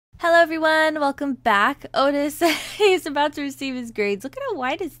Hello everyone, welcome back. Otis, he's about to receive his grades. Look at how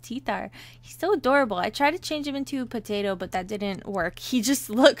white his teeth are. He's so adorable. I tried to change him into a potato, but that didn't work. He just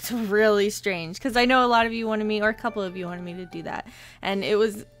looked really strange because I know a lot of you wanted me, or a couple of you wanted me to do that. And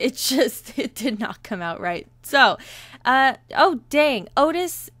it did not come out right. So, oh dang,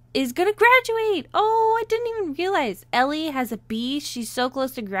 Otis is gonna graduate. Oh, I didn't even realize. Ellie has a B. She's so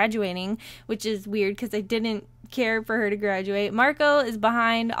close to graduating, which is weird because I didn't care for her to graduate. Marco is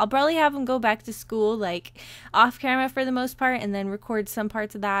behind. I'll probably have him go back to school like off camera for the most part and then record some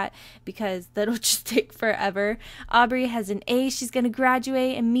parts of that because that'll just take forever. Aubrey has an A. She's gonna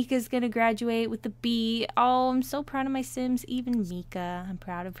graduate, and Mika's gonna graduate with a B. Oh, I'm so proud of my Sims. Even Mika, I'm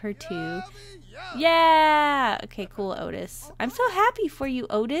proud of her too. Yeah! Okay, cool, Otis. I'm so happy for you,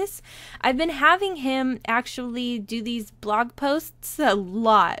 Otis. I've been having him actually do these blog posts a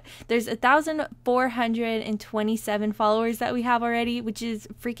lot. There's 1,427 followers that we have already, which is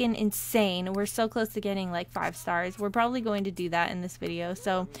freaking insane. We're so close to getting like 5 stars. We're probably going to do that in this video.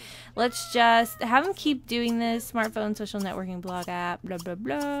 So let's just have him keep doing this. Smartphone, social networking, blog app, blah, blah,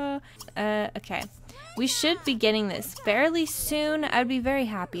 blah. Okay. We should be getting this fairly soon. I'd be very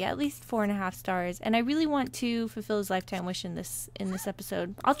happy. At least 4.5 stars. And I really want to fulfill his lifetime wish in this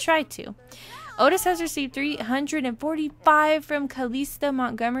episode. I'll try to. Otis has received 345 from Calista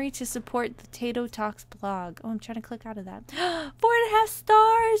Montgomery to support the Tato Talks blog. Oh, I'm trying to click out of that. 4.5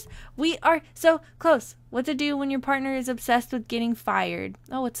 stars! We are so close. What to do when your partner is obsessed with getting fired.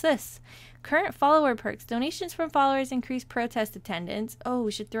 Oh, what's this? Current follower perks. Donations from followers increase protest attendance. Oh,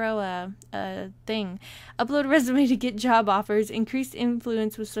 we should throw a thing. Upload resume to get job offers. Increased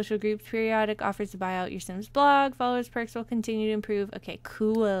influence with social groups. Periodic offers to buy out your Sims blog. Followers perks will continue to improve. Okay,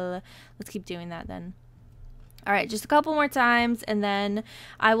 cool. Let's keep doing that then. Alright, just a couple more times, and then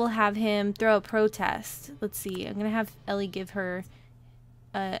I will have him throw a protest. Let's see. I'm going to have Ellie give him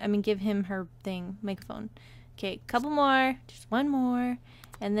her thing, microphone. Okay, couple more. Just one more.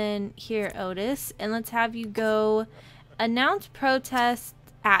 And then here, Otis, and let's have you go announce protest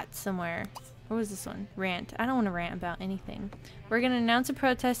at somewhere. What was this one? Rant. I don't want to rant about anything. We're going to announce a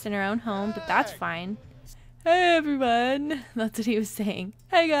protest in our own home, but that's fine. Hey, everyone. That's what he was saying.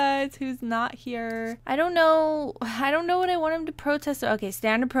 Hey, guys, who's not here? I don't know what I want him to protest. Okay,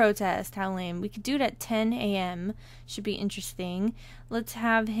 standard protest. How lame. We could do it at 10 a.m. Should be interesting. Let's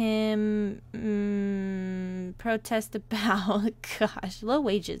have him protest about, gosh, low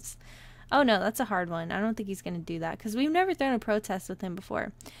wages. Oh, no, that's a hard one. I don't think he's going to do that because we've never thrown a protest with him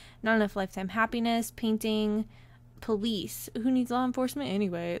before. Not enough lifetime happiness, painting, police. Who needs law enforcement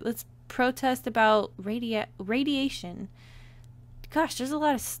anyway? Let's protest about radiation. Gosh, there's a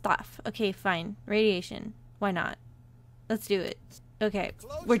lot of stuff. Okay, fine. Radiation. Why not? Let's do it. Okay,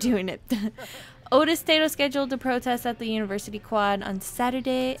 we're doing it. Otis Tato scheduled to protest at the University Quad on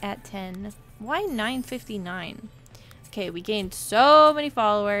Saturday at 10. Why 9:59? Okay, we gained so many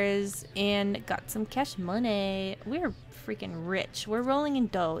followers and got some cash money. We're freaking rich. We're rolling in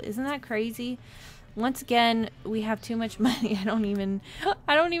dough. Isn't that crazy? Once again, we have too much money. I don't even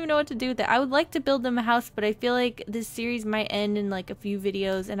know what to do with it. I would like to build them a house, but I feel like this series might end in like a few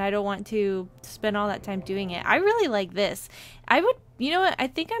videos, and I don't want to spend all that time doing it. I really like this. You know what? I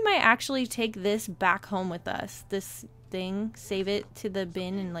think I might actually take this back home with us. This thing, save it to the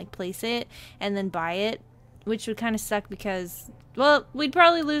bin and like place it, and then buy it, which would kind of suck because, well, we'd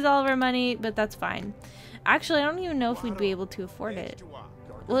probably lose all of our money, but that's fine. Actually, I don't even know if we'd be able to afford it.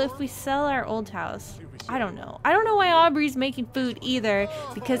 Well, if we sell our old house, I don't know. I don't know why Aubrey's making food either,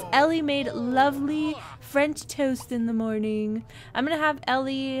 because Ellie made lovely French toast in the morning. I'm gonna have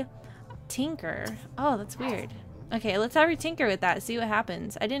Ellie tinker. Oh, that's weird. Okay, let's have her tinker with that, see what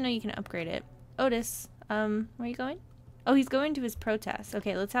happens. I didn't know you can upgrade it. Otis, where are you going? Oh, he's going to his protest.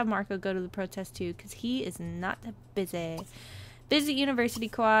 Okay, let's have Marco go to the protest too, because he is not busy. Visit University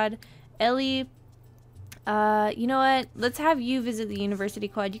Quad. Ellie, you know what? Let's have you visit the University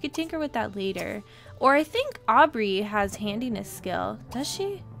Quad. You could tinker with that later. Or I think Aubrey has handiness skill. Does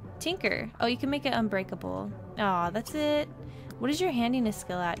she? Tinker. Oh, you can make it unbreakable. Aw, that's it. What is your handiness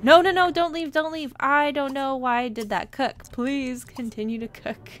skill at? No, no, no, don't leave, don't leave. I don't know why I did that. Cook. Please continue to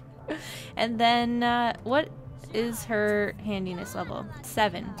cook. And then, what is her handiness level?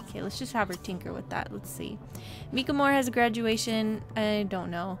 7. Okay, let's just have her tinker with that. Let's see. Mika Moore has a graduation. I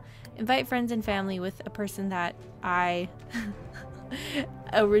don't know. Invite friends and family with a person that I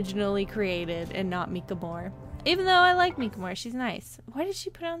originally created and not Mika Moore. Even though I like Mika Moore, she's nice. Why did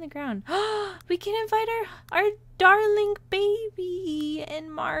she put it on the ground? We can invite our darling baby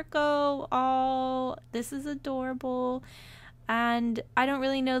and Marco. Oh, this is adorable. And I don't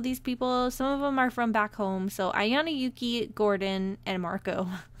really know these people. Some of them are from back home. So Ayana, Yuki, Gordon, and Marco.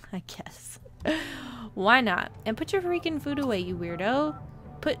 I guess. Why not? And put your freaking food away, you weirdo.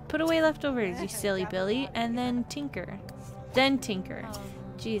 Put away leftovers, you silly Billy, and then tinker. Then tinker.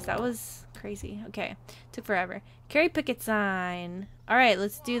 Jeez, that was crazy. Okay, took forever. Carry picket sign. Alright,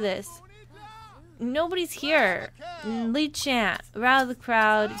 let's do this. Nobody's here. Lead chant. Rile the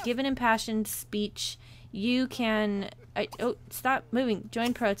crowd. Give an impassioned speech. You can... oh, stop moving.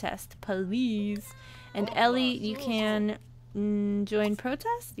 Join protest. Please. And Ellie, you can... join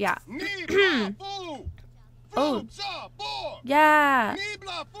protest? Yeah. Oh. Yeah.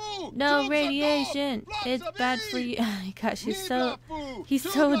 No radiation. It's bad for you. Gosh, he's so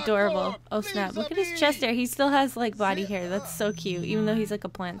adorable. Oh snap. Look at his chest hair. He still has like body hair. That's so cute. Even though he's like a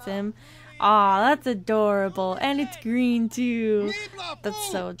plant sim. Aw, that's adorable. And it's green too.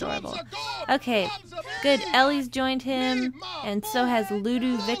 That's so adorable. Okay, good. Ellie's joined him. And so has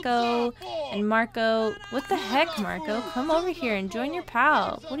Ludovico and Marco. What the heck, Marco? Come over here and join your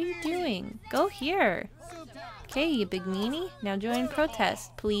pal. What are you doing? Go here. Okay, you big meanie. Now join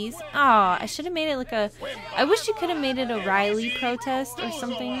protest, please. Aw, I should have made it like a... I wish you could have made it a Riley protest or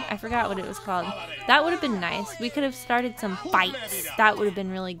something. I forgot what it was called. That would have been nice. We could have started some fights. That would have been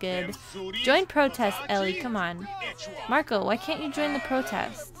really good. Join protest, Ellie. Come on. Marco, why can't you join the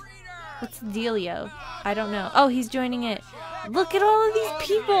protest? What's the dealio? I don't know. Oh, he's joining it. Look at all of these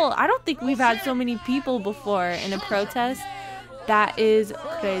people. I don't think we've had so many people before in a protest. That is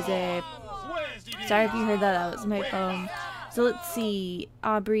crazy. Sorry if you heard that. That was my phone. So let's see.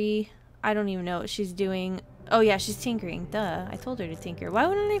 Aubrey. I don't even know what she's doing. Oh yeah, she's tinkering. Duh. I told her to tinker. Why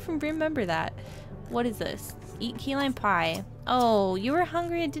wouldn't I even remember that? What is this? Eat key lime pie. Oh, you were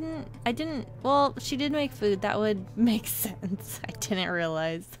hungry? I didn't. Well, she did make food. That would make sense. I didn't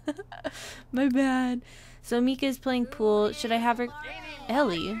realize. My bad. So Mika is playing pool. Should I have her?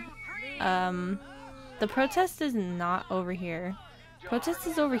 Ellie. The protest is not over here. Protest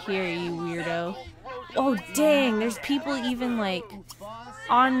is over here, you weirdo. Oh, dang. There's people even, like,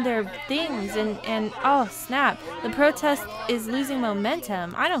 on their things. And oh, snap. The protest is losing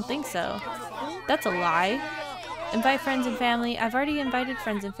momentum. I don't think so. That's a lie. Invite friends and family. I've already invited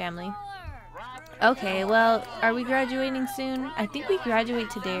friends and family. Okay, well, are we graduating soon? I think we graduate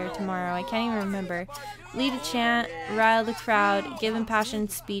today or tomorrow. I can't even remember. Lead a chant, rile the crowd, give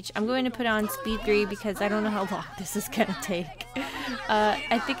impassioned speech. I'm going to put on speed 3 because I don't know how long this is going to take.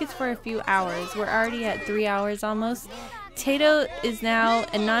 I think it's for a few hours. We're already at 3 hours almost. Tato is now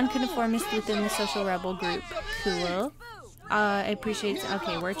a non-conformist within the social rebel group. Cool. I appreciate it.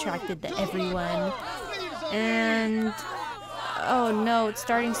 Okay, we're attracted to everyone. And... oh no, it's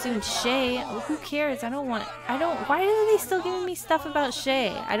starting soon. Shay, who cares? Why are they still giving me stuff about Shay?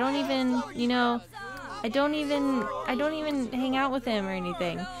 I don't even, you know, I don't even hang out with him or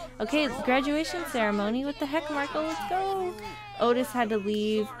anything. Okay, graduation ceremony. What the heck, Marco? Let's go. Otis had to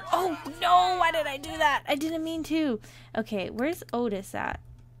leave. Oh no, why did I do that? I didn't mean to. Okay, where's Otis at?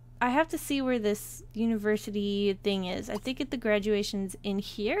 I have to see where this university thing is. I think the graduation's in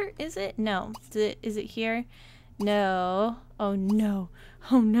here, is it? No. Is it here? No. Oh no.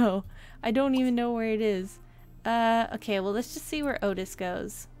 Oh no. I don't even know where it is. Okay, well let's just see where Otis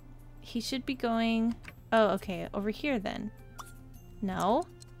goes. He should be going... oh, okay. Over here then. No?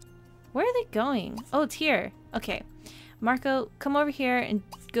 Where are they going? Oh, it's here. Okay. Marco, come over here and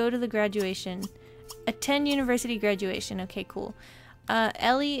go to the graduation. Attend university graduation. Okay, cool.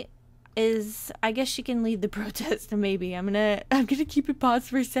 Ellie is... I guess she can lead the protest, maybe. I'm gonna keep it paused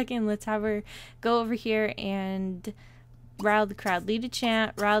for a second. Let's have her go over here and... rile the crowd. Lead a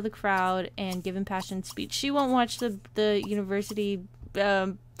chant, rile the crowd, and give impassioned speech. She won't watch the university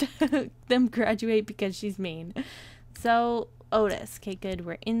them graduate because she's mean. So, Otis. Okay, good.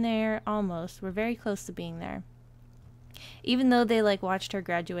 We're in there almost. We're very close to being there. Even though they like watched her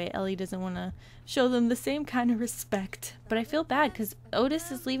graduate, Ellie doesn't want to show them the same kind of respect. But I feel bad because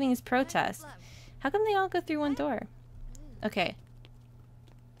Otis is leaving his protest. How come they all go through one door? Okay.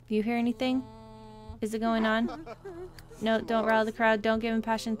 Do you hear anything? Is it going on? No, don't rile the crowd. Don't give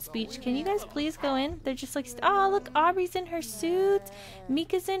impassioned speech. Can you guys please go in? They're just like, oh, look, Aubrey's in her suit.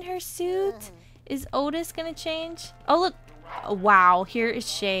 Mika's in her suit. Is Otis gonna change? Oh, look. Oh, wow, here is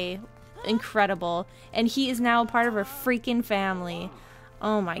Shay. Incredible. And he is now a part of our freaking family.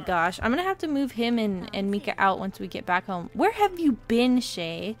 Oh my gosh. I'm gonna have to move him and Mika out once we get back home. Where have you been,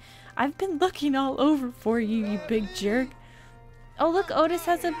 Shay? I've been looking all over for you, you big jerk. Oh, look, Otis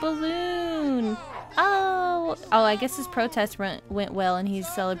has a balloon. Oh, I guess his protest went well and he's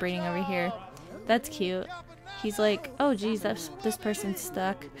celebrating over here. That's cute. He's like, oh geez, this person's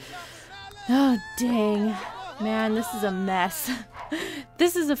stuck. Oh, dang. Man, this is a mess.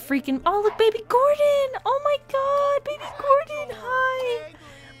 This is a freaking... oh, look, baby Gordon! Oh my god, baby Gordon, hi!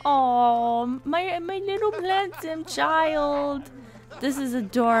 Oh, my little handsome child. This is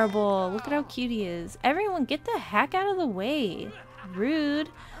adorable. Look at how cute he is. Everyone, get the heck out of the way. Rude.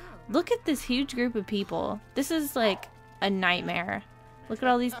 Look at this huge group of people. This is like a nightmare. Look at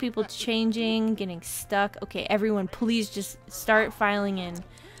all these people changing, getting stuck. Okay, everyone, please just start filing in.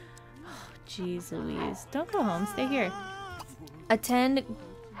 Oh, jeez Louise. Don't go home. Stay here. Attend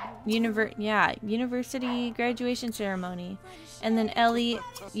university graduation ceremony. And then Ellie,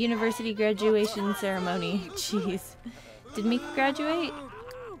 university graduation ceremony. Jeez. Did Mika graduate?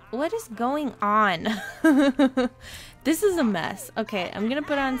 What is going on? This is a mess. Okay, I'm gonna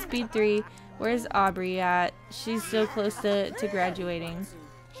put on speed 3. Where's Aubrey at? She's so close to graduating.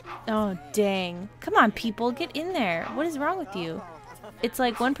 Oh, dang. Come on, people. Get in there. What is wrong with you? It's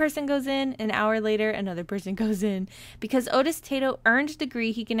like one person goes in, an hour later, another person goes in. Because Otis Tato earned a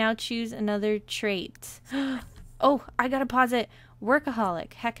degree, he can now choose another trait. Oh, I gotta pause it.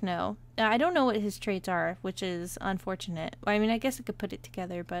 Workaholic. Heck no. I don't know what his traits are, which is unfortunate. I mean, I guess I could put it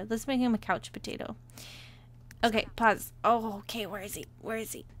together, but let's make him a couch potato. Okay, pause. Oh, okay, where is he? Where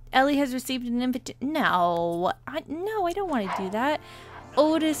is he? Ellie has received an invitation. No, I don't want to do that.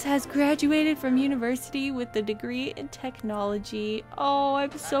 Otis has graduated from university with a degree in technology. Oh,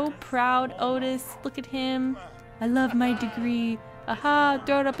 I'm so proud, Otis. Look at him. I love my degree. Aha,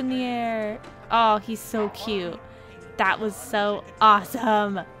 throw it up in the air. Oh, he's so cute. That was so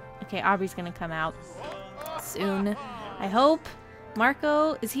awesome. Okay, Aubrey's gonna come out soon, I hope.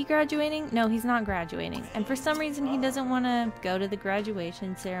 Marco, is he graduating? No, he's not graduating. And for some reason, he doesn't want to go to the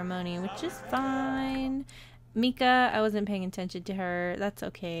graduation ceremony, which is fine. Mika, I wasn't paying attention to her. That's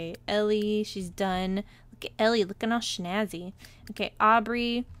okay. Ellie, she's done. Look at Ellie, looking all snazzy. Okay,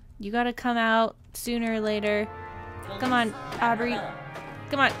 Aubrey, you gotta come out sooner or later. Come on, Aubrey.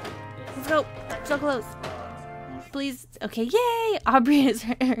 Come on. Let's go. So close. Please. Okay, yay! Aubrey has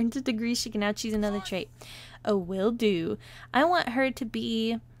earned a degree. She can now choose another trait. Oh, will do. I want her to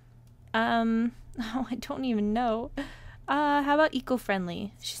be, oh, I don't even know. How about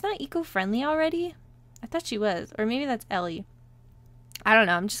eco-friendly? She's not eco-friendly already? I thought she was. Or maybe that's Ellie. I don't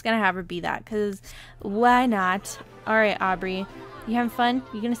know. I'm just gonna have her be that, because why not? Alright, Aubrey. You having fun?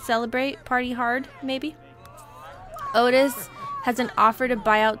 You gonna celebrate? Party hard, maybe? Otis has an offer to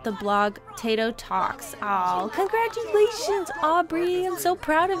buy out the blog Tato Talks. Oh, congratulations, Aubrey. I'm so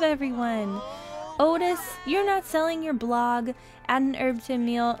proud of everyone. Otis, you're not selling your blog. Add an herb to a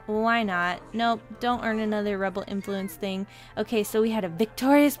meal. Why not? Nope, don't earn another rebel influence thing. Okay, so we had a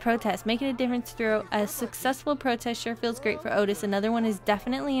victorious protest, making a difference through a successful protest. Sure feels great for Otis. Another one is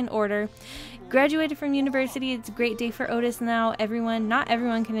definitely in order. Graduated from university. It's a great day for Otis now. Not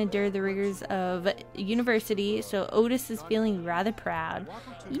everyone can endure the rigors of university, so Otis is feeling rather proud.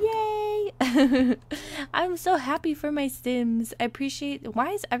 Yay! I'm so happy for my Sims. I appreciate.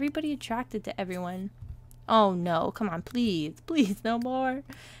 Why is everybody attracted to everyone? Oh no, come on, please, no more.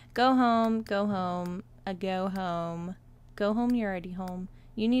 Go home, go home, go home. Go home, you're already home.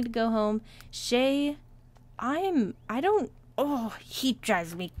 You need to go home. Shay, he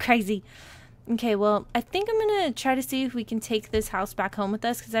drives me crazy. Okay, well, I think I'm gonna try to see if we can take this house back home with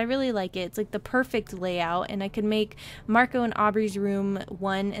us, because I really like it. It's like the perfect layout, and I could make Marco and Aubrey's room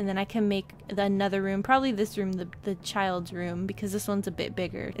one, and then I can make another room, probably this room, the child's room, because this one's a bit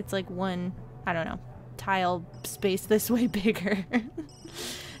bigger. It's like one, I don't know, tile space this way bigger.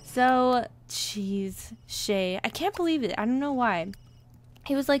 So, jeez, Shay, I can't believe it. I don't know why.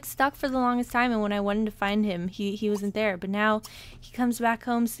 He was like stuck for the longest time, and when I wanted to find him, he wasn't there. But now he comes back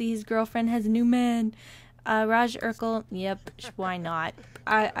home, see his girlfriend has a new man. Raj Urkel, yep, why not?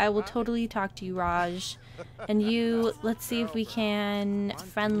 I will totally talk to you, Raj. And you, let's see if we can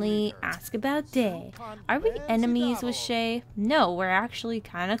friendly ask about Day. Are we enemies with Shay? No, we're actually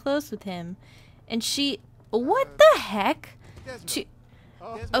kind of close with him. And she, what the heck?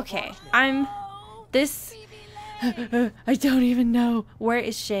 Okay, I don't even know. Where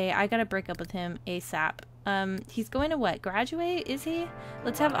is Shay? I gotta break up with him ASAP. He's going to what? Graduate? Is he?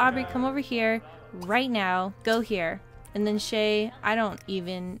 Let's have Aubrey come over here right now. Go here. And then Shay,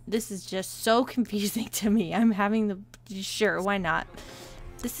 this is just so confusing to me. I'm having sure, why not?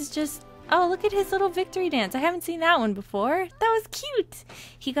 This is just, oh, look at his little victory dance. I haven't seen that one before. That was cute.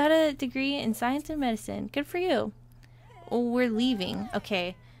 He got a degree in science and medicine. Good for you. Oh, we're leaving.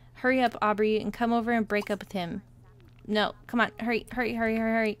 Okay. Hurry up, Aubrey, and come over and break up with him. No, come on. Hurry. Break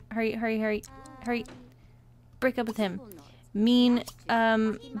up with him.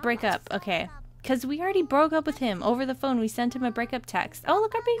 Break up. Okay. Because we already broke up with him over the phone. We sent him a breakup text. Oh,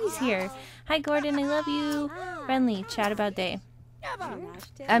 look, our baby's here. Hi, Gordon. I love you. Friendly. Chat about Day.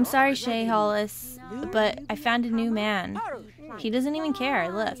 I'm sorry, Shay Hollis, but I found a new man. He doesn't even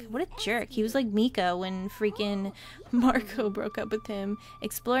care. Look, what a jerk. He was like Mika when freaking Marco broke up with him.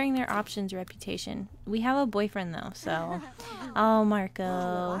 Exploring their options reputation. We have a boyfriend though, so. Oh,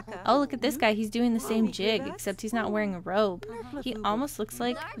 Marco. Oh, look at this guy. He's doing the same jig, except he's not wearing a robe. He almost looks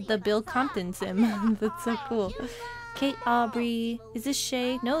like the Bill Compton sim. That's so cool. Kate Aubrey. Is this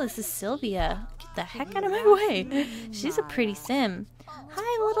Shay? No, this is Sylvia. Get the heck out of my way. She's a pretty sim.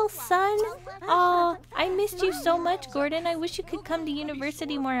 Hi, little son. Oh, I missed you so much, Gordon. I wish you could come to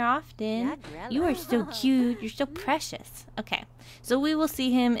university more often. You are so cute. You're so precious. Okay, so we will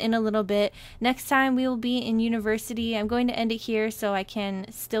see him in a little bit. Next time we will be in university. I'm going to end it here so I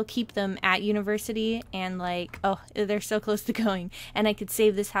can still keep them at university. And like, oh, they're so close to going. And I could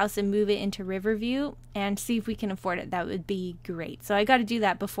save this house and move it into Riverview and see if we can afford it. That would be great. So I got to do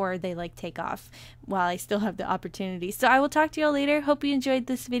that before they like take off while I still have the opportunity. So I will talk to y'all later. Hope you enjoyed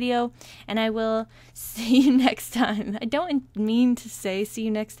this video, and I will see you next time. I don't mean to say see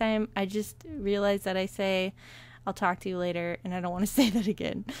you next time. I just realized that I say I'll talk to you later, and I don't want to say that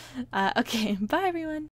again. Okay, bye everyone.